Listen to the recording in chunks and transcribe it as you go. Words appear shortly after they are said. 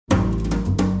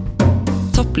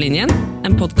Topplinjen,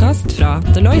 en podcast fra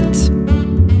Deloitte.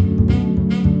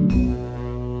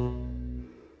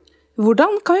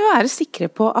 Hvordan kan vi være sikre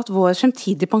på at vår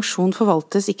fremtidige pensjon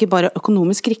forvaltes ikke bare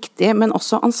økonomisk riktig, men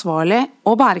også ansvarlig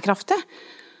og bærekraftig?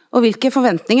 Og hvilke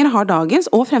forventninger har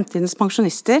dagens og fremtidens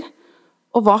pensjonister?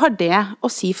 Og hva har det å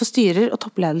si for styrer og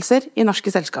toppledelser i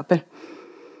norske selskaper?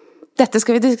 Dette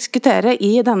skal vi diskutere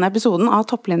i denne episoden av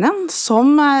Topplinjen,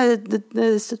 som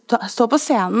står på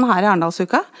scenen her i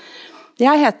Arendalsuka.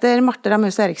 Jeg heter Marte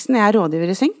Ramuse Eriksen, jeg er rådgiver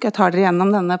i Synk, jeg tar dere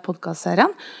gjennom denne podcastserien.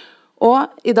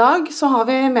 Og i dag så har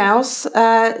vi med oss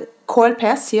KLP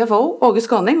CFO, Åge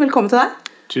Skåning, velkommen til deg.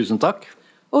 Tusen takk.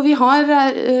 Og vi har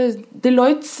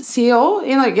Deloittes CEO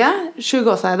i Norge, Sjur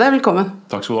Gåseide, velkommen.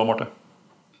 Takk skal du ha, Marte.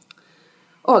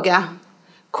 Åge,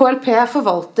 KLP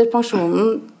forvalter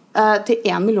pensjonen til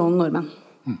 1 million nordmenn.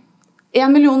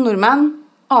 1 million nordmenn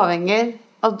avhenger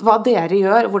av hva dere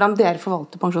gjør, og hvordan dere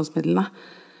forvalter pensjonsmidlene.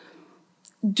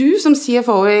 Du som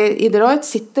CFO i Deloitte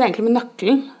sitter egentlig med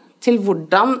nøkkelen til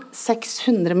hvordan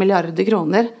 600 milliarder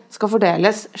kroner skal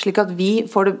fordeles, slik at vi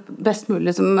får det best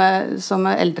mulig som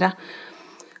eldre.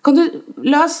 Kan du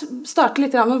la oss starte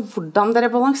litt med hvordan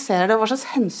dere balanserer det, og hva slags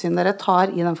hensyn dere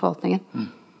tar i den forvaltningen?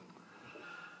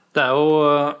 Det er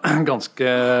jo ganske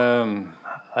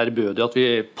ærbødig at vi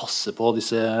passer på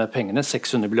disse pengene.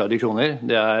 600 milliarder kroner,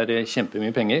 det er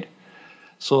kjempemye penger.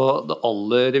 Så det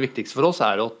aller viktigste for oss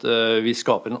er at vi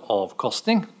skaper en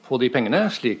avkastning på de pengene,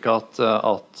 slik at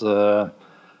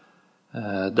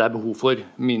det er behov for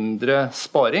mindre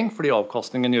sparing, fordi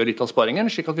avkastningen gjør litt av sparingen,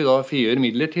 slik at vi da frigjør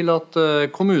midler til at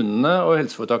kommunene og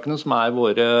helseforetakene, som er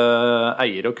våre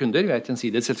eiere og kunder, vi er et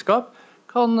gjensidig selskap,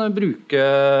 kan bruke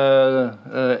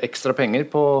ekstra penger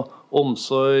på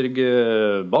omsorg,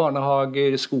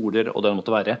 barnehager, skoler og det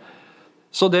måtte være.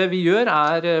 Så det vi gjør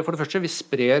er, for det første, vi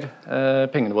sprer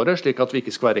pengene våre slik at vi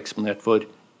ikke skal være eksponert for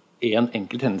en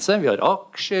enkelt hendelse. Vi har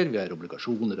aksjer, vi har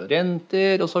obligasjoner og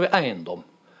renter, og så har vi eiendom.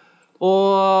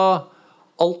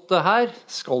 Og alt det her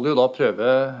skal vi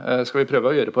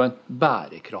prøve å gjøre på en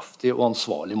bærekraftig og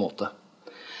ansvarlig måte.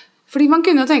 Fordi man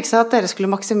kunne jo tenke seg at dere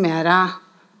skulle maksimere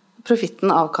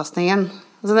profitten, avkastningen.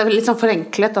 Altså det er litt sånn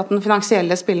forenklet at den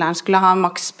finansielle spilleren skulle ha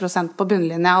maks prosent på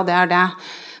bunnlinja, og det er det.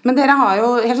 Men dere har jo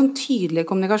helt sånn tydelig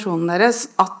kommunikasjonen deres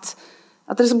at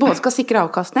dere både skal sikre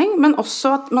avkastning, men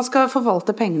også at man skal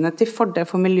forvalte pengene til fordel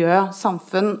for miljø,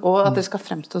 samfunn, og at dere skal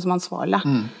fremstå som ansvarlige.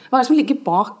 Hva er det som ligger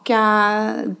bak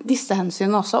disse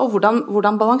hensynene også, og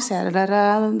hvordan balanserer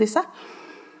dere disse?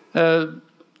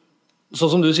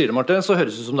 Sånn som du sier det, Marte, så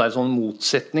høres det ut som det er en sånn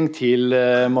motsetning til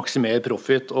maksimere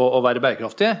profit og være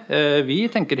bærekraftig. Vi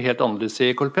tenker helt annerledes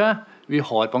i KLP. Vi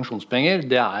har pensjonspenger.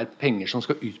 Det er penger som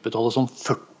skal utbetales om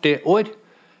 40 år.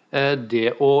 Det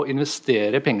å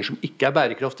investere penger som ikke er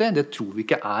bærekraftige, det tror vi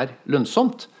ikke er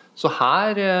lønnsomt. Så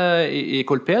her i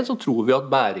KLP så tror vi at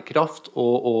bærekraft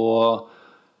og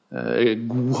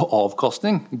god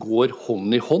avkastning går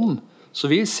hånd i hånd. Så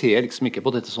vi ser liksom ikke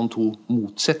på dette som to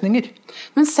motsetninger.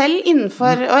 Men selv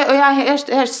innenfor, og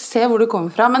jeg ser hvor du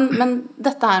kommer fra, men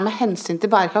dette her med hensyn til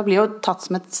bærekraft blir jo tatt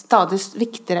som et stadig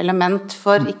viktigere element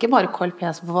for ikke bare KLP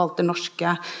som forvalter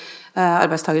norske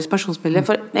arbeidstageres pensjonsmidler,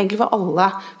 for egentlig for alle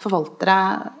forvaltere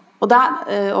og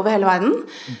der, over hele verden.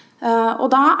 Og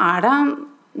da er det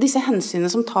disse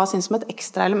hensynene som tas inn som et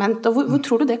ekstra element. Og hvor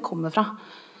tror du det kommer fra?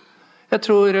 Jeg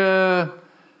tror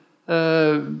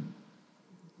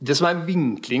det som er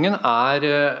vinklingen er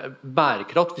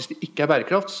bærekraft. Hvis det ikke er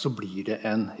bærekraft, så blir det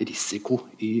en risiko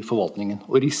i forvaltningen.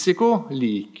 Og risiko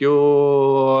liker jo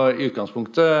i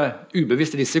utgangspunktet,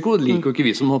 ubevisst risiko liker jo ikke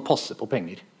vi som passer på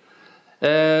penger.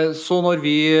 Så når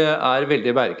vi er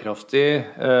veldig bærekraftige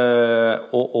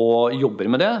og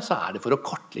jobber med det, så er det for å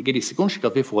kartlegge risikoen, slik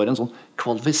at vi får en sånn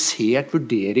kvalifisert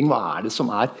vurdering. Hva er det som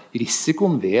er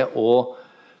risikoen ved å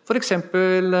for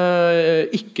eksempel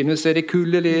ikke investere i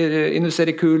kull,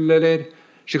 eller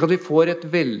slik at vi får et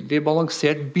veldig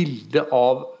balansert bilde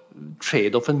av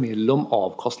trade-offen mellom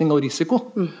avkastning og risiko.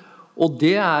 Og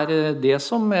det er det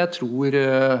som jeg tror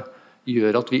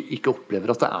gjør at vi ikke opplever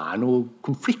at det er noe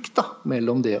konflikt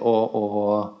mellom det å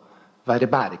være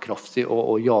bærekraftig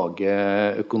og jage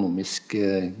økonomisk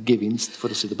gevinst,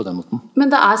 for å si det på den måten.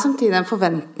 Men det er samtidig en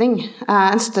forventning,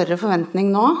 en større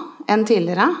forventning nå enn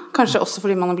tidligere, kanskje også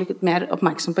fordi man har blitt mer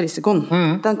oppmerksom på risikoen.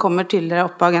 Den kommer tydeligere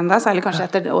opp på agenda, særlig kanskje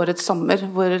etter årets sommer,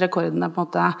 hvor rekordene på en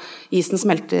måte, isen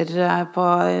smelter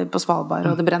på Svalbard,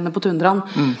 og det brenner på tundraen.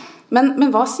 Men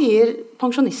hva sier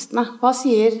pensjonistene? Hva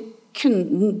sier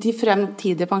de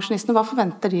fremtidige pensjonistene? Hva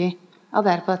forventer de av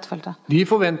dere på dette feltet? De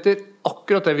forventer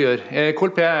akkurat det vi gjør.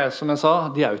 KLP er, som jeg sa,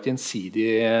 de er jo et gjensidig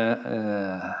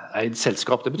eid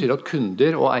selskap. Det betyr at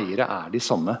kunder og eiere er de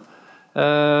samme.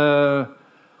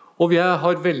 Og vi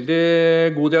har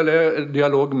veldig god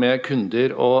dialog med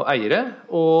kunder og eiere,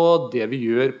 og det vi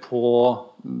gjør på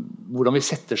hvordan vi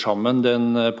setter sammen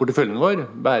den porteføljen vår,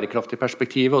 bærekraftig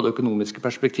perspektivet og det økonomiske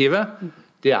perspektivet,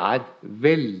 det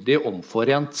veldig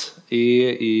omforent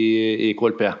i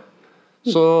KLP.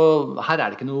 Så her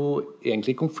det ikke noe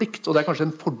egentlig konflikt, og det kanskje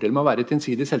en fordel med å være et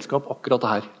gjensidig selskap akkurat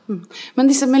det her. Men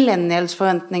disse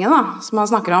millennials-forventningene da, som man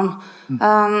snakker om,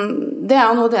 det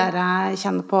jo noe dere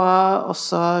kjenner på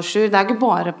også, Sjur. Det ikke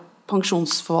bare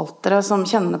pensjonsforvaltere som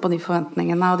kjenner på de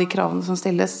forventningene og de kravene som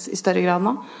stilles i større grad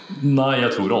nå? Nei,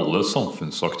 jeg tror alle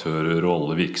samfunnsaktører og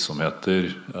alle virksomheter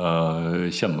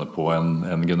kjenner på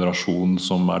en generasjon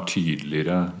som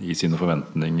tydeligere i sine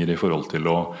forventninger i forhold til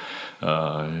å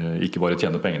ikke bare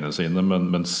tjene pengene sine,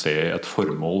 men se et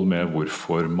formål med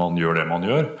hvorfor man gjør det man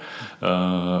gjør.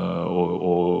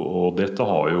 Og dette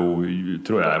har jo,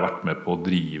 tror jeg, vært med på å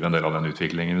drive en del av den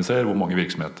utviklingen vi ser, hvor mange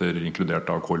virksomheter, inkludert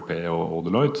av KLP og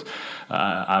Deloitte,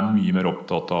 mye mer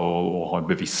opptatt av å ha en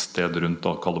bevissthet rundt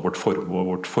vårt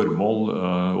formål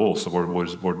og også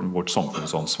vårt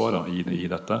samfunnsansvar i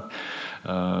dette.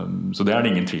 Så det det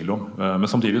ingen tvil om. Men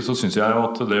samtidig så synes jeg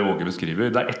at det Åge beskriver,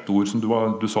 det ett ord som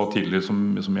du sa tidligere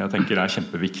som jeg tenker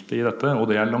kjempeviktig i dette, og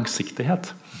det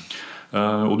langsiktighet.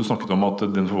 Og du snakket om at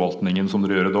den forvaltningen som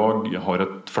dere gjør i dag har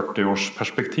et 40-års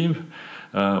perspektiv.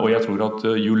 Og jeg tror at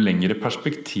jo lengre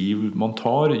perspektiv man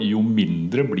tar, jo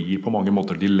mindre blir på mange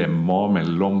måter dilemma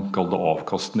mellom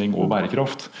avkastning og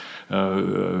bærekraft.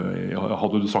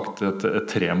 Hadde du sagt et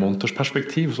 3 måneders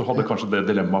perspektiv, så hadde kanskje det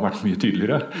dilemmaet vært mye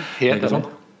tydeligere. Helt sant?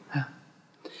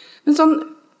 Men sånn,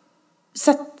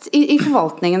 sett i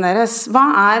forvaltningen deres,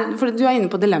 for du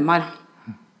inne på dilemmaer,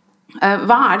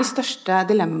 hva de største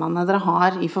dilemmaene dere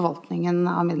har i forvaltningen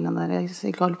av midlene deres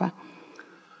i KLP?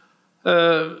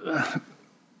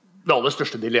 Det aller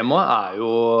største dilemmaet jo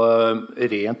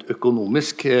rent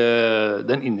økonomisk.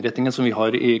 Den innretningen som vi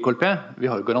har i KLP, vi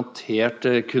har jo garantert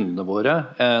kundene våre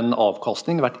en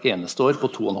avkastning hvert eneste år på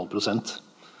 2,5%.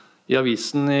 I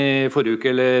avisen i forrige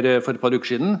uke, eller for et par uker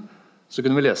siden, så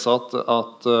kunne vi lese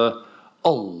at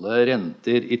alle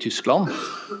renter i Tyskland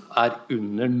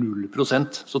under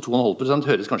 0%. Så 2,5%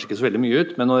 høres kanskje ikke så veldig mye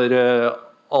ut, men når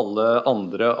alle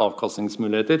andre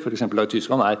avkastningsmuligheter, for eksempel i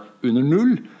Tyskland, under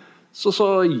 0,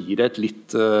 så gir det et litt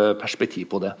perspektiv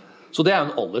på det. Så det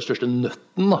den aller største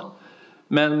nøtten, da.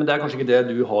 Men det kanskje ikke det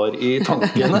du har i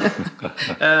tankene.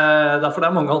 Derfor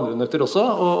det mange andre nøtter også,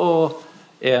 og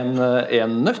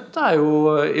en nøtt jo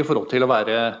i forhold til å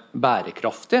være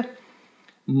bærekraftig.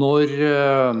 Når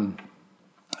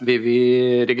vi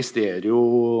registrerer jo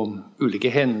ulike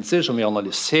hendelser som vi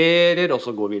analyserer, og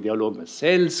så går vi i dialog med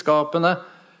selskapene.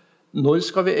 Når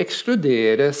skal vi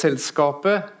ekskludere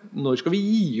selskapet? Når skal vi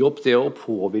gi opp det å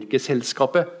påvirke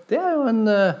selskapet? Det jo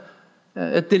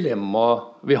et dilemma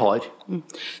vi har.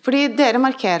 Fordi dere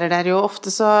markerer dere jo ofte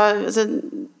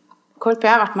KLP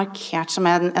har vært markert som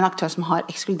en aktør som har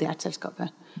ekskludert selskapet.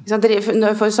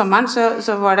 For sommeren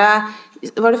så var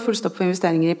det full stopp for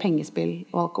investeringer i pengespill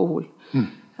og alkohol.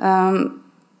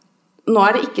 Nå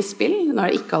det ikke spill, nå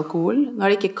det ikke alkohol, nå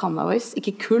det ikke cannabis,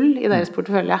 ikke kull i deres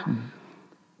portefølje.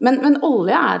 Men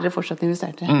olje dere fortsatt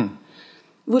investert i.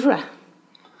 Hvorfor det?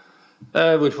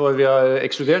 Hvorfor vi har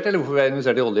ekskludert, eller hvorfor vi har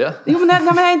investert i olje? Jo, men jeg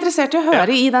interessert i å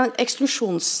høre i den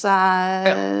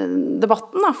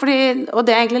eksklusjonsdebatten, og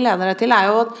det jeg egentlig leder deg til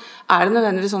jo at det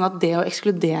nødvendigvis sånn at det å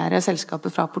ekskludere selskapet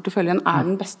fra porteføljen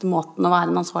den beste måten å være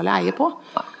en ansvarlig eier på?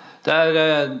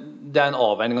 Det en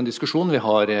avveining og en diskusjon vi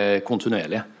har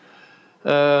kontinuerlig.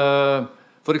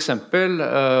 For eksempel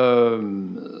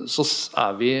så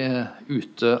vi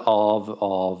ute av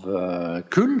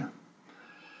kull,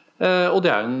 og det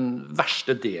den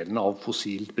verste delen av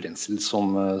fossilt brensel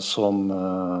som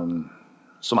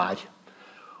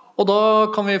Og da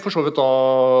kan vi for så vidt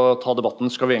ta debatten,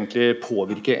 skal vi egentlig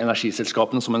påvirke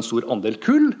energiselskapene som en stor andel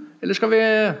kull, eller skal vi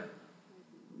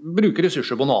bruke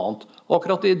ressurser på noe annet? Og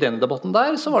akkurat i den debatten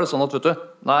der, så var det sånn at,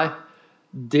 nei,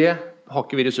 det har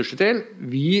ikke vi ressurser til.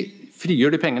 Vi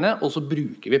frigjør de pengene, og så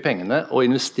bruker vi pengene og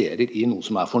investerer i noe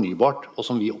som fornybart, og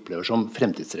som vi opplever som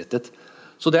fremtidsrettet.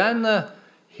 Så det en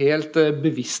helt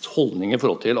bevisst holdning i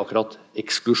forhold til akkurat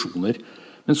eksklusjoner.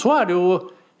 Men så det jo,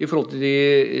 i forhold til de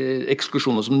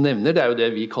eksklusjoner som nevner, det jo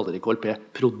det vi kaller i KLP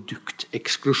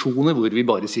produkteksklusjoner, hvor vi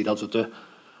bare sier at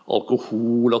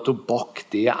alkohol og tobakk,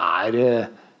 det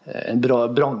en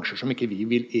bransje som ikke vi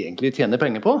vil egentlig tjene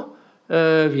penger på.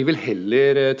 Vi vil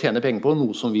heller tjene penger på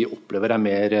noe som vi opplever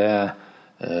mer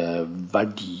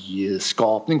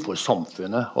verdiskapning for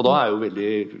samfunnet. Og da jo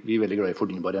vi veldig glad i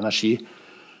fornybar energi.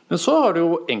 Men så har du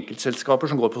jo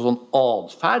enkeltselskaper som går på sånn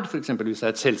adferd, for eksempel hvis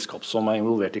det et selskap som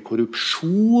involvert i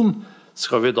korrupsjon,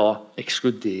 Skal vi da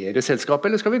ekskludere selskapet,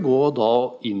 eller skal vi gå da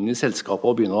inn I selskapet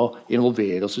og begynne å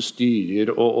involvere oss I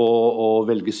styrer og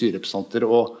velge styrerepresentanter,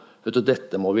 og vet du,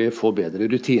 dette må vi få bedre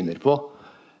rutiner på.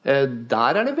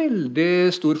 Der det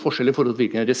veldig stor forskjell I forhold til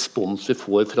hvilken respons vi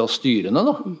får fra styrene,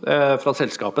 da, fra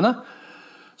selskapene.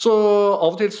 Så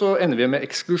av og til så ender vi med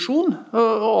eksklusjon,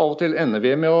 og av og til ender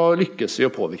vi med å lykkes I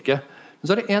å påvirke. Men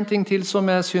så det en ting til som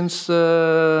jeg synes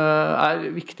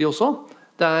viktig også.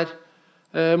 Det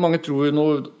mange tror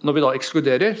når vi da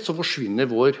ekskluderer, så forsvinner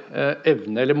vår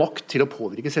evne eller makt til å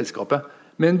påvirke selskapet.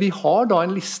 Men vi har da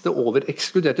en liste over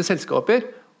ekskluderte selskaper,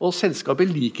 og selskapet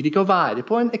liker ikke å være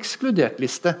på en ekskludert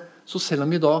liste. Så selv om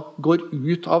vi da går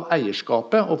ut av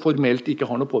eierskapet og formelt ikke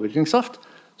har noe påvirkningskraft,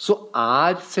 så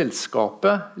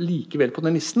selskapet likevel på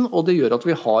den listen, og det gjør at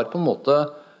vi har på en måte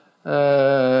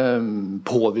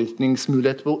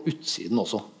påvirkningsmulighet på utsiden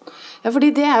også. Ja, fordi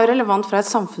det jo relevant fra et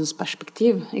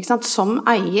samfunnsperspektiv. Ikke sant? Som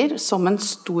eier, som en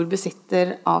stor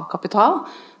besitter av kapital,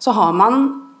 så har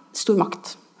man stor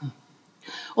makt.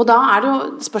 Og da det jo,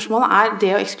 spørsmålet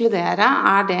det å ekskludere,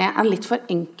 det en litt for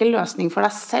enkel løsning for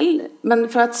deg selv, men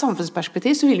fra et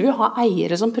samfunnsperspektiv så vil vi jo ha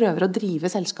eiere som prøver å drive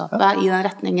selskapet I den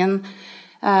retningen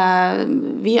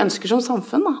vi ønsker som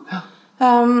samfunn. Da.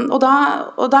 Og da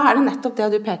det nettopp det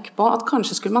du peker på, at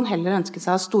kanskje skulle man heller ønske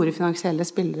seg at store finansielle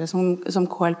spillere som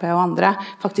KLP og andre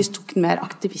faktisk tok en mer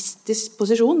aktivistisk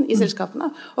posisjon I selskapene,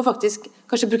 og faktisk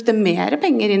kanskje brukte mer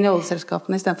penger inn I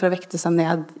oljeselskapene I stedet for å vekte seg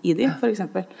ned I de, for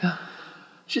eksempel. Ja.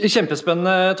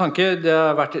 Kjempespennende tanke, det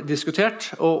har vært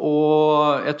diskutert,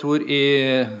 og jeg tror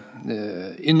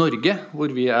I Norge,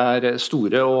 hvor vi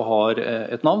store og har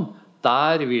et navn,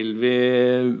 der vil vi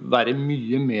være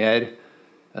mye mer,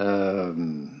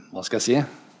 hva skal jeg si,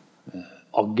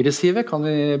 aggressive, kan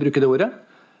vi bruke det ordet,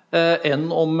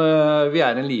 enn om vi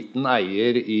en liten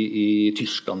eier I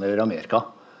Tyskland eller Amerika.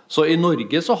 Så I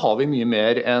Norge så har vi mye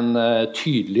mer en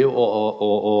tydelig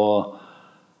og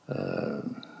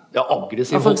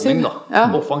aggressiv holdning da. Ja.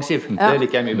 Offensiv, det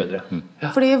liker jeg mye bedre. Ja.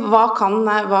 Fordi hva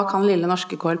kan lille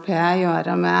norske KLP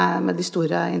gjøre med de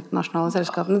store internasjonale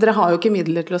selskapene? Dere har jo ikke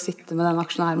midler til å sitte med den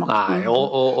aksjonærmakten. Nei,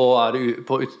 og det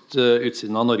på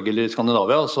utsiden av Norge eller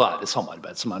Skandinavia, så det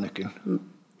samarbeid som nøkkelen.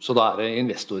 Så da det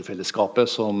investorfellesskapet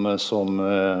som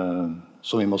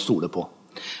vi må stole på.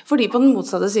 Fordi på den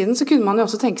motsatte siden så kunne man jo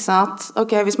også tenke seg at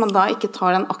okay, hvis man da ikke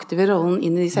tar den aktive rollen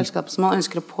inn I de selskapene som man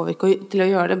ønsker å påvirke til å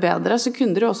gjøre det bedre, så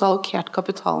kunne dere også allokert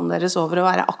kapitalen deres over å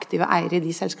være aktive eiere I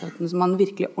de selskapene som man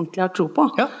virkelig ordentlig har tro på.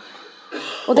 Ja.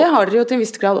 Og det har dere jo til en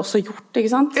viss grad også gjort,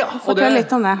 ikke sant? Ja, Fortell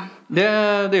litt om det.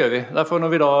 Det gjør vi. Derfor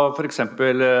når vi da for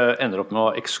eksempel ender opp med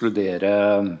å ekskludere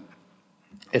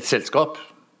et selskap,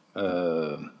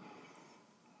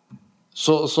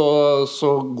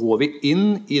 så går vi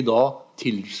inn I da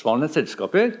tilsvarende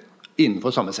selskaper innenfor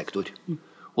samme sektor.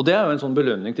 Og det jo en sånn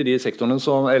belønning til de sektorene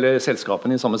eller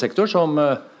selskapene I samme sektor som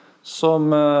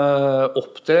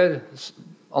opptrer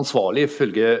ansvarlig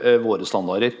ifølge våre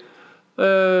standarder,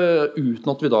 uten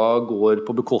at vi da går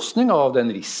på bekostning av den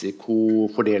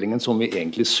risikofordelingen som vi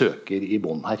egentlig søker I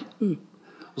bånd her.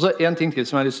 Og så en ting til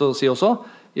som jeg har lyst til å si også,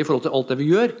 I forhold til alt det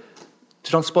vi gjør,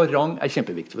 transparent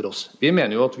kjempeviktig for oss. Vi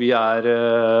mener jo at vi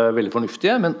veldig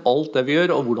fornuftige, men alt det vi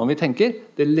gjør og hvordan vi tenker,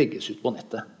 det legges ut på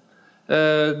nettet.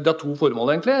 Det to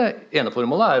formål egentlig. Ene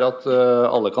formålet at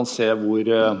alle kan se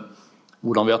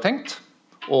hvordan vi har tenkt,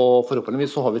 og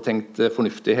forhåpentligvis så har vi tenkt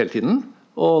fornuftig hele tiden,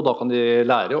 og da kan de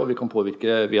lære, og vi kan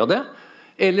påvirke via det.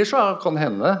 Eller så kan det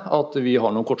hende at vi har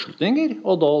noen kortslutninger,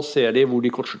 og da ser de hvor de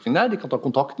kortslutningene de kan ta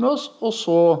kontakt med oss, og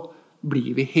så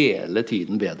blir vi hele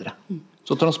tiden bedre.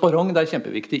 Så transparent det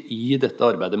kjempeviktig I dette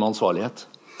arbeidet med ansvarlighet.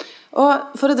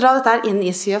 Og for å dra dette inn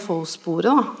I CFO-sporet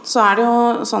da, så det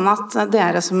jo sånn at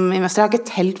dere som investorer har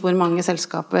ikke telt hvor mange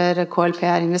selskaper KLP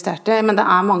investert I, men det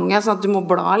mange, sånn at du må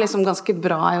bla liksom ganske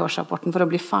bra I årsrapporten for å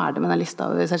bli ferdig med den lista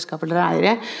over selskaper dere eier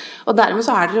I. Og dermed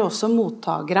så dere også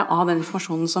mottagere av den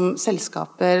informasjonen som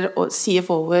selskaper og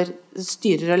CFO-er,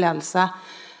 styrer og ledelse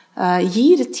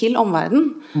gir til omverdenen.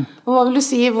 Og hva vil du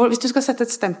si, hvis du skal sette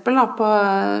et stempel da,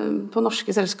 på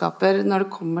norske selskaper når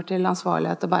det kommer til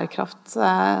ansvarlighet og bærekraft,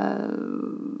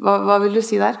 hva vil du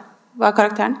si der? Hva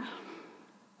karakteren?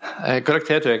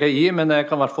 Karakter tror jeg ikke gi, men jeg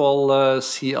kan I hvert fall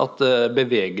si at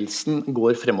bevegelsen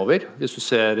går fremover, hvis du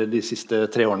ser de siste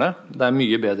 3 årene. Det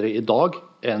mye bedre I dag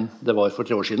enn det var for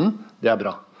 3 år siden. Det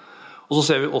bra. Og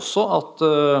så ser vi også at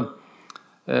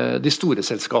de store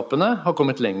selskapene har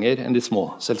kommet lenger enn de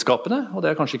små selskapene, og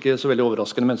det kanskje ikke så veldig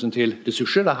overraskende med hensyn til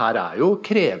ressurser. Det her jo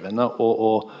krevende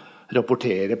å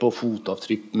rapportere på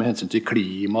fotavtrykk med hensyn til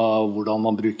klima, hvordan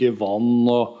man bruker vann,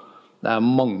 og det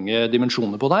mange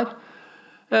dimensjoner på der.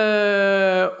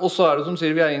 Og så det som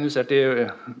sier, vi investert i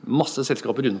masse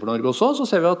selskaper utenfor Norge også, så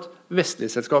ser vi at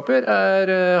vestlige selskaper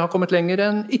har kommet lenger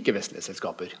enn ikke-vestlige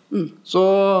selskaper.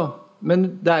 Men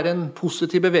det en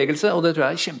positiv bevegelse, og det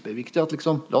tror jeg kjempeviktig at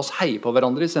liksom, la oss heie på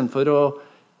hverandre I stedet for å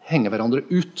henge hverandre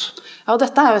ut. Ja, og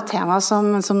dette jo et tema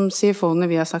som CFO-ene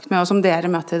vi har sagt med, og som dere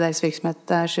møter I deres virksomhet,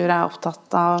 Sjur,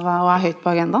 opptatt av og høyt på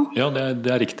agendaen. Ja,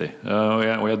 det riktig. Og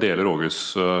jeg deler Åges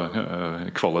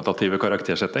kvalitative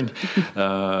karaktersetting.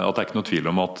 At det ikke noe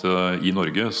tvil om at I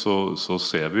Norge så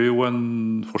ser vi jo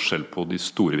en forskjell på de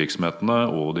store virksomhetene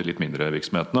og de litt mindre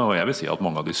virksomhetene, og jeg vil si at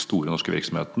mange av de store norske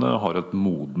virksomhetene har et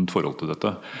modent forhold til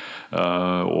dette,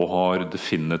 og har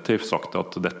definitivt sagt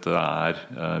at dette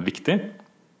viktig.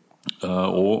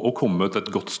 Og kommet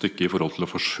et godt stykke I forhold til å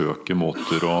forsøke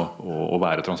måter å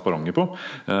være transparente på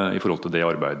I forhold til det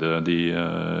arbeidet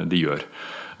de gjør.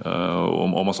 Og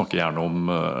man snakker gjerne om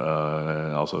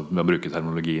altså med å bruke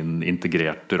terminologien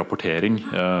integrert rapportering,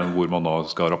 hvor man da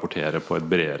skal rapportere på et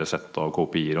bredere sett av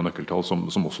KPI'er og nøkkeltall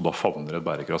som også da favner et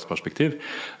bærekraftsperspektiv,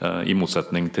 I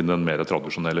motsetning til den mer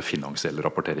tradisjonelle finansielle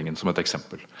rapporteringen som et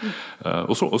eksempel.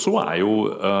 Og så jo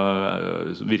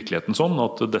virkeligheten sånn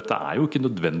at dette jo ikke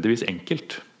nødvendigvis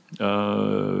enkelt.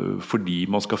 Fordi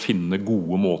man skal finne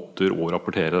gode måter å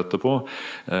rapportere dette på,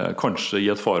 kanskje I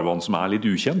et farvann som litt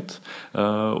ukjent,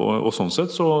 og sånn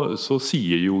sett så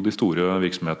sier jo de store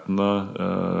virksomhetene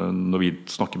når vi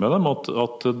snakker med dem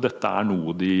at dette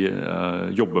noe de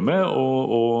jobber med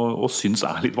og synes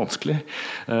litt vanskelig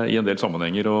I en del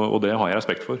sammenhenger, og det har jeg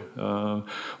respekt for.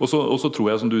 Og så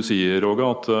tror jeg som du sier,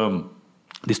 Roger, at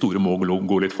de store må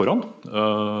gå litt foran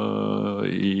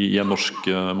I en norsk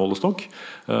målestokk.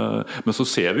 Men så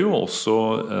ser vi jo også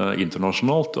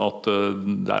internasjonalt at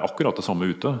det akkurat det samme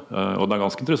ute. Og det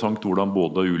ganske interessant hvordan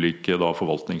både ulike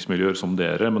forvaltningsmiljøer som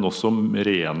dere, men også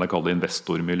rene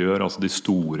investormiljøer, altså de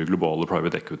store globale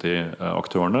private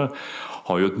equity-aktørene,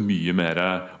 har jo et mye mer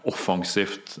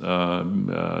offensivt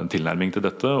tilnærming til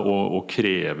dette, og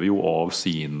krever jo av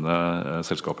sine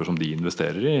selskaper som de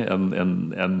investerer I,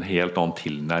 en helt annen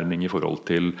tilnærming I forhold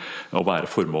til å være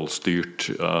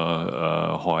formålsstyrt,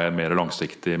 ha en mer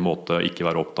langsiktig måte, ikke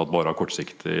være opptatt bare av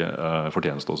kortsiktig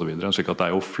fortjeneste og så videre. Slik at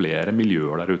det jo flere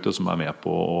miljøer der ute som med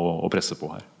på å presse på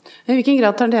her. I hvilken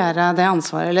grad tar dere det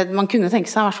ansvaret? Eller man kunne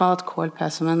tenke seg I hvert fall at KLP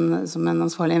som en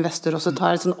ansvarlig investor også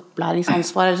tar et sånn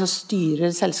opplæringsansvar, eller så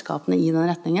styrer selskapene I den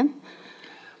retningen?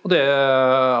 Og det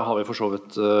har vi for så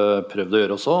vidt prøvd å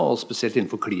gjøre også, og spesielt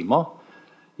innenfor klima.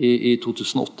 I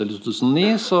 2008 eller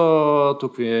 2009 så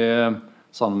tok vi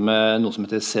sammen med noe som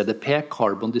heter CDP,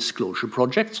 Carbon Disclosure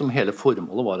Project, som hele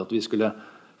formålet var at vi skulle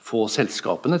få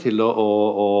selskapene til å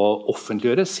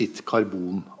offentliggjøre sitt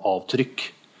karbonavtrykk.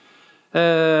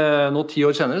 Nå 10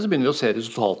 år senere så begynner vi å se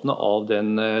resultatene av den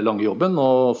lange jobben,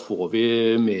 og får vi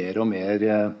mer og mer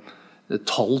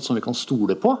tall som vi kan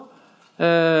stole på.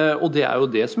 Og det jo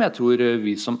det som jeg tror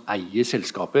vi som eier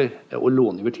selskaper og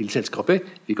långiver til selskaper,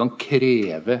 vi kan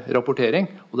kreve rapportering,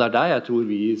 og det der jeg tror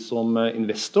vi som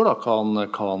investor da,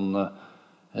 kan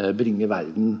bringe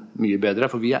verden mye bedre,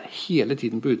 for vi hele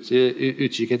tiden på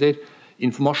utkikk etter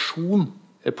informasjon,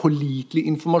 pålitelig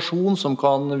informasjon som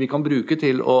vi kan bruke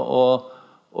til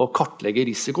å kartlegge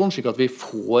risikoen, slik at vi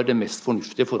får det mest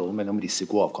fornuftige forholdet mellom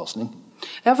risiko og avkastning.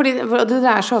 Ja, fordi det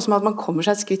dreier seg også om at man kommer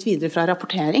seg et skritt videre fra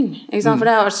rapportering. Ikke sant? For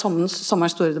det har vært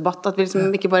sommerens store debatt, at vi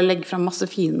liksom ikke bare legger frem masse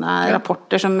fine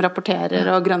rapporter som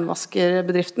rapporterer og grønnvasker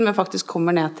bedriften, men faktisk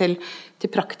kommer ned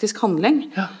til praktisk handling.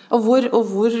 Ja. Og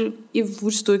I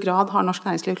hvor stor grad har norsk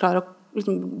næringsliv klart å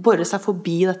liksom borre seg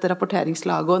forbi dette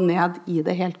rapporteringslaget og ned I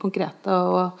det helt konkrete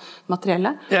og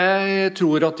materielle? Jeg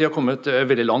tror at de har kommet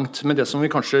veldig langt, men det som vi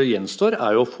kanskje gjenstår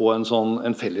jo å få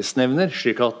en fellesnevner,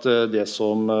 slik at det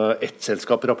som ett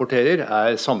selskap rapporterer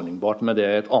sammenlignbart med det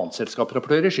et annet selskap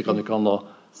rapporterer, slik at vi kan da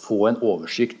få en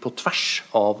oversikt på tvers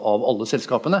av alle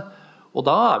selskapene. Og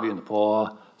da vi inne på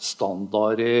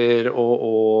standarder,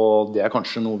 og det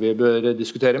kanskje noe vi bør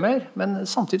diskutere mer, men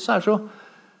samtidig så det så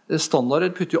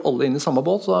standarder putter jo alle inn I samme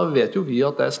båt, så da vet jo vi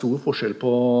at det stor forskjell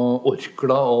på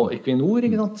Orkla og Equinor,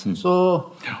 ikke sant? Så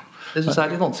det synes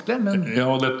jeg litt vanskelig, men... Ja,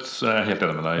 og det jeg helt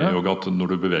enig med deg, Jog, at når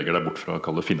du beveger deg bort fra å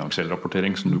kalle det finansiell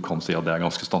rapportering, som du kan si at det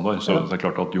ganske standard, så det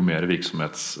klart at jo mer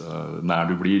virksomhetsnær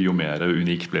du blir, jo mer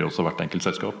unik blir også hvert enkelt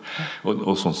selskap.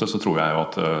 Og sånn sett så tror jeg jo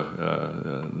at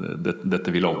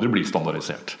dette vil aldri bli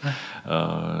standardisert.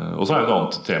 Og så et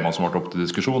annet tema som har vært opp til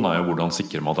diskusjon, jo hvordan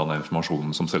sikrer man at denne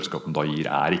informasjonen som selskapen da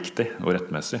gir riktig og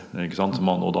rettmessig, ikke sant?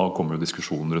 Og da kommer jo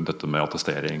diskusjonen rundt dette med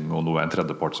attestering, og nå en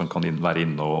tredjepart som kan være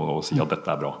inne og si at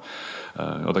dette bra.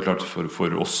 Og det klart for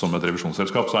oss som et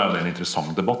revisjonsselskap så det en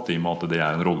interessant debatt I og med at det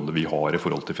en rolle vi har I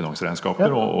forhold til finansregnskaper,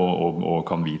 og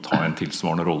kan vi ta en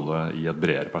tilsvarende rolle I et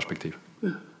bredere perspektiv.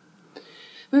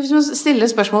 Men hvis man stiller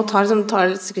spørsmål og tar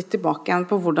et skritt tilbake igjen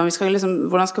på hvordan skal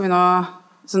vi nå,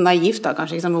 så naivt da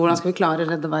kanskje, hvordan skal vi klare å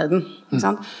redde verden, ikke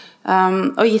sant?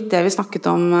 Og gitt det vi snakket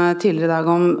om tidligere I dag,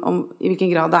 om I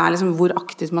hvilken grad det hvor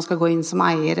aktivt man skal gå inn som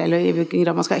eier, eller I hvilken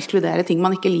grad man skal ekskludere ting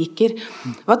man ikke liker.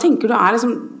 Hva tenker du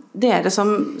dere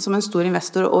som en stor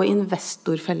investor og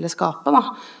investorfellesskapet da,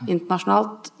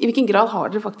 internasjonalt, I hvilken grad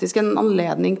har dere faktisk en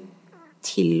anledning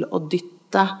til å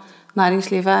dytte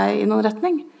næringslivet I noen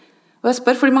retning? Og jeg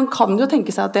spør, fordi man kan jo tenke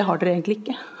seg at det har dere egentlig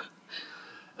ikke.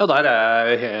 Ja, der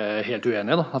jeg helt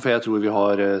uenig da, for jeg tror vi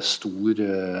har stor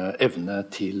evne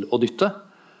til å dytte.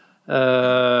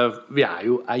 Vi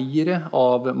jo eiere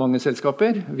av mange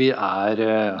selskaper. Vi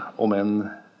om en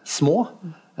små.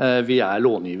 Vi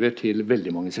långiver til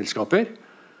veldig mange selskaper.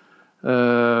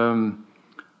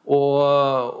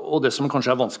 Og det som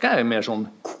kanskje vanskelig mer sånn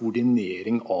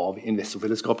koordinering av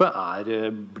investorfellesskapet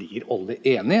blir alle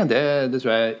enige. Det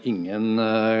tror jeg ingen,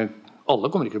 alle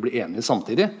kommer ikke til å bli enige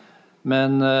samtidig.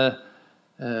 Men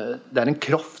det en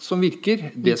kraft som virker.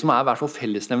 Det som I hvert fall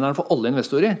fellesnevneren for alle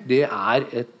investorer, det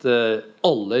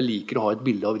alle liker å ha et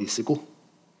bilde av risiko.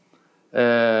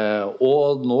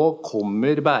 Og nå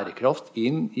kommer bærekraft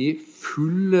inn I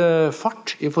full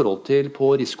fart I forhold til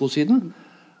på risikosiden.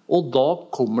 Og da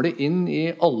kommer det inn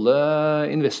I alle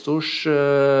investors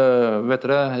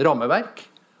rammeverk.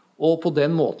 Og på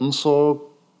den måten så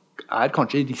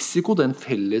kanskje risiko den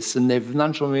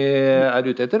fellesnevneren som vi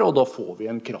ute etter, og da får vi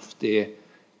en kraft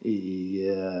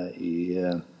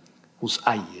hos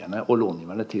eierne og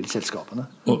långiverne til selskapene.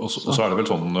 Og så det vel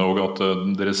sånn at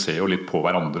dere ser jo litt på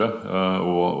hverandre,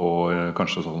 og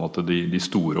kanskje sånn at de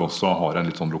store også har en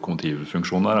litt sånn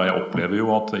lokomotivfunksjon der. Jeg opplever jo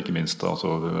at ikke minst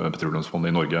Petroleumsfondet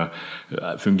I Norge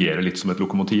fungerer litt som et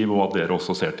lokomotiv, og at dere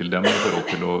også ser til dem I forhold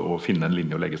til å finne en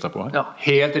linje å legge seg på her. Ja,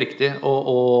 helt riktig,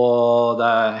 og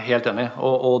det helt enig.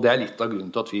 Og det litt av grunnen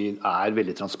til at vi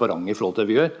veldig transparente I forhold til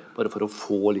det vi gjør, bare for å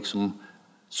få liksom,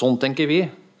 sånn tenker vi,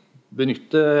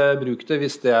 bruk det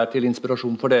hvis det til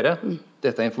inspirasjon for dere.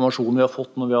 Dette informasjon vi har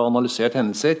fått når vi har analysert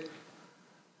hendelser.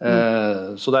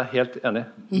 Så det helt enig.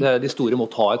 De store må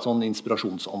ta et sånn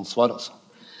inspirasjonsansvar. Altså.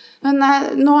 Men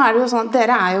nå det jo sånn at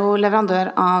dere jo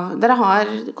leverandør av, dere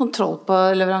har kontroll på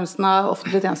leveransen av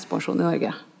offentlig tjenestepensjon I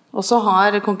Norge. Og så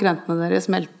har konkurrentene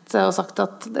deres meldt og sagt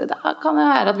at det kan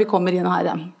jo være at vi kommer inn her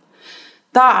igjen.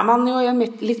 Da man jo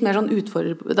litt mer sånn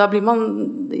da blir man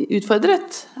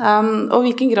utfordret. Og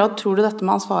hvilken grad tror du dette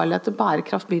med ansvarlighet og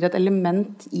bærekraft blir et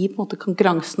element I på en måte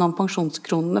konkurransen om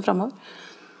pensjonskronene fremover?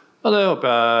 Ja, det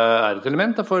håper jeg et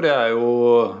element, for det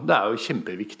jo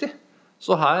kjempeviktig.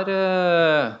 Så her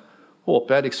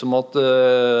håper jeg liksom at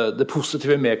det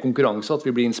positive med konkurranse, at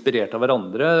vi blir inspirert av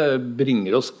hverandre,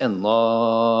 bringer oss enda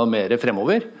mer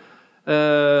fremover.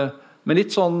 Men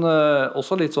litt sånn,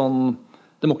 også litt sånn,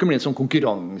 det må ikke bli en sånn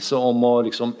konkurranse om å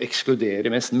liksom ekskludere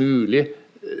mest mulig.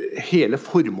 Hele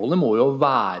formålet må jo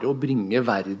være å bringe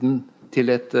verden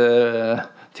til et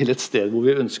sted hvor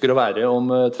vi ønsker å være om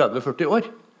 30-40 år.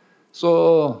 Så...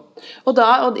 Og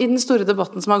I den store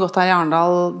debatten som har gått her I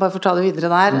Arendal, bare for å ta det videre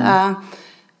der,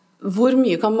 hvor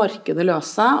mye kan markedet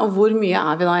løse, og hvor mye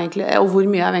vi da egentlig, og hvor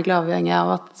mye vi egentlig avhengig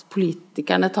av at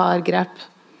politikerne tar grep?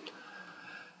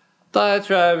 Der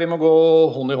tror jeg vi må gå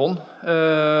hånd I hånd.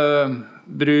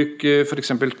 Bruk for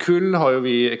eksempel kull har jo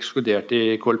vi ekskludert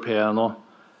I KLP nå.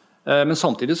 Men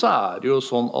samtidig så det jo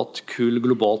sånn at kull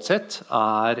globalt sett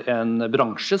en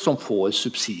bransje som får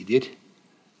subsidier.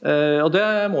 Og det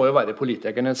må jo være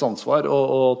politikernes ansvar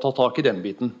å ta tak I den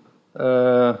biten.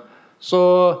 Så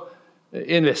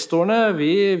investorene,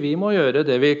 vi må gjøre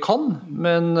det vi kan,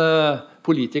 men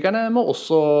politikerne må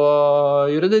også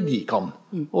gjøre det de kan.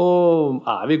 Og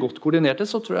vi godt koordinerte,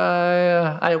 så tror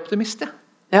jeg optimist, ja.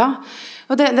 Ja,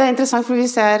 og det interessant, for vi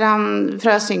ser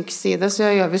fra Synks side så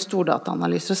gjør vi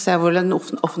stordataanalyser og ser hvor den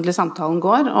offentlige samtalen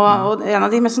går, og en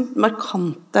av de mest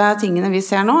markante tingene vi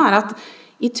ser nå at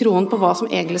I troen på hva som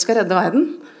egentlig skal redde verden,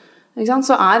 ikke sant,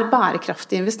 så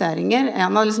bærekraftige investeringer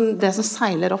en av liksom det som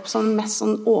seiler opp som mest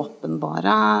sånn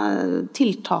åpenbare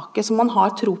tiltaket som man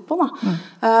har tro på da.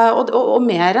 Og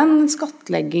mer enn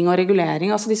skattlegging og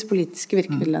regulering, altså disse politiske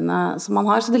virkemidlene som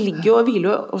man har, så det ligger jo og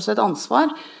hviler jo også et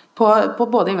ansvar på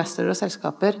både investorer og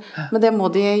selskaper, men det må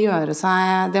de gjøre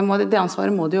seg, det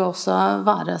ansvaret må de jo også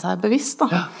være seg bevisst da.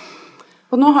 Ja.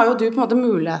 Og nå har jo du på en måte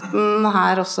muligheten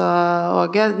her også,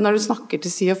 Åge, når du snakker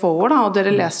til CFO-er da, og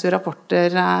dere leser jo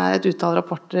rapporter, et utall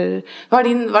rapporter. Hva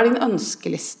din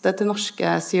ønskeliste til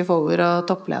norske CFO-er og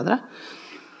toppledere?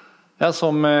 Ja,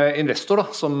 som investor, da,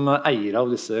 som eier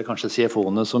av disse kanskje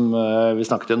CFO-ene som vi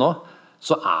snakket til nå,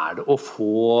 så det å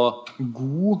få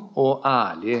god og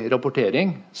ærlig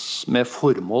rapportering med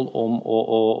formål om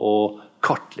å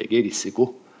kartlegge risiko.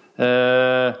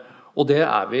 Og det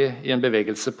vi i en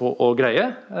bevegelse på å greie.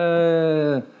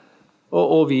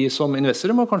 Og vi som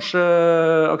investorer må kanskje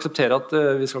akseptere at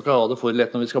vi skal ikke ha det for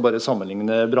lett når vi skal bare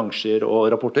sammenligne bransjer og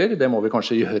rapporter. Det må vi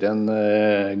kanskje gjøre en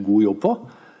god jobb på,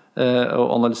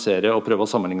 og analysere og prøve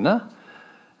å sammenligne.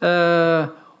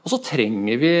 Og så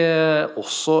trenger vi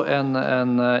også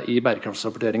i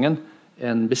bærekraftsrapporteringen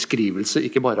en beskrivelse,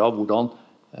 ikke bare av hvordan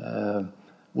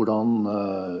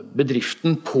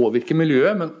bedriften påvirker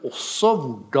miljøet, men også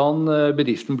hvordan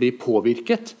bedriften blir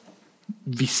påvirket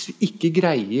hvis vi ikke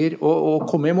greier å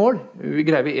komme i mål.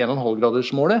 Greier vi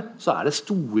 1,5-gradersmålet, så det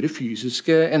store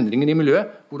fysiske endringer i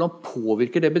miljøet. Hvordan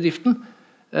påvirker det bedriften?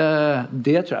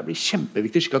 Det tror jeg blir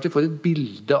kjempeviktig, slik at vi får et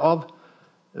bilde av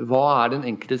hva den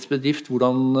enkeltes bedrift,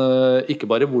 ikke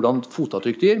bare hvordan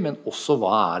fotavtrykk de gir, men også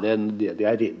hva det de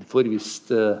redd for hvis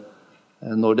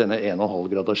når denne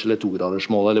 1,5-graders eller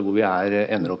 2-gradersmålet, eller hvor vi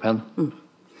ender opp hen.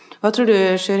 Hva tror du,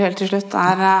 Sjur, helt til slutt?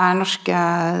 Norske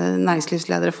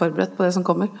næringslivsledere forberedt på det som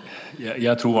kommer?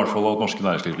 Jeg tror I hvert fall at norske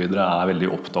næringslivsledere veldig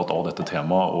opptatt av dette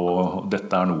temaet, og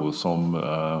dette noe som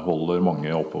holder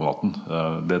mange oppe om natten.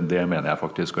 Det mener jeg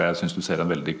faktisk, og jeg synes du ser en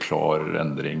veldig klar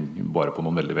endring bare på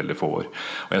noen veldig, veldig få år.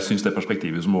 Og jeg synes det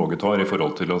perspektivet som Åge tar I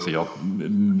forhold til å si at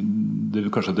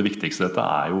kanskje det viktigste dette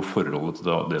jo forholdet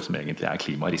til det som egentlig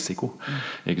klimarisiko.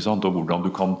 Ikke sant? Og hvordan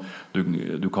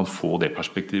du kan få det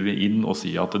perspektivet inn og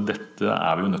si at dette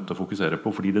vi jo nødt til å fokusere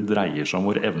på, fordi det dreier seg om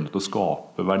vår evne til å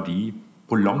skape verdi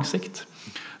på lang sikt.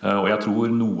 Og jeg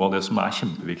tror noe av det som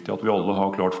kjempeviktig at vi alle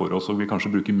har klart for oss, og vi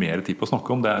kanskje bruker mer tid på å snakke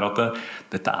om, det at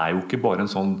dette jo ikke bare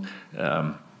en sånn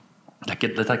dette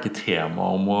ikke et tema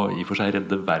om å I og for seg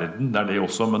redde verden, det det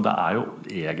også, men det jo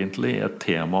egentlig et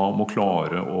tema om å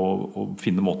klare å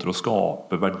finne måter å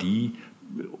skape verdi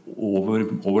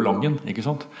over langen, ikke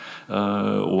sant?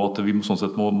 Og at vi sånn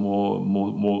sett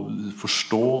må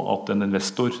forstå at en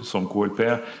investor som KLP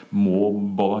må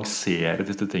balansere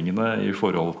disse tingene I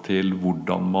forhold til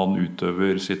hvordan man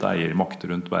utøver sitt eiermakt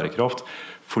rundt bærekraft,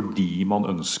 fordi man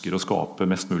ønsker å skape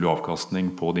mest mulig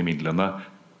avkastning på de midlene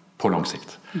på lang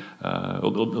sikt.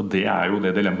 Og det jo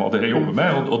det dilemmaet dere jobber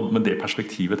med, men det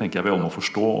perspektivet tenker jeg vi alle må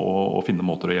forstå og finne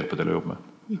måter å hjelpe til å jobbe med.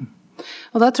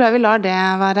 Og da tror jeg vi lar det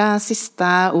være siste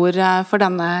ord for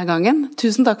denne gangen.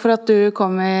 Tusen takk for at du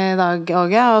kom I dag,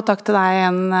 Åge, og takk til deg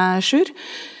igjen, Sjur.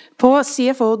 På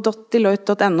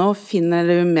cfo.deloitte.no finner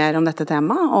du mer om dette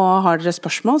temaet, og har dere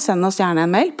spørsmål, send oss gjerne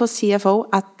en mail på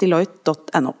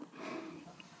cfo@deloitte.no.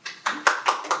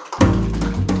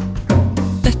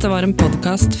 Dette var en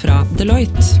podcast fra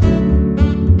Deloitte.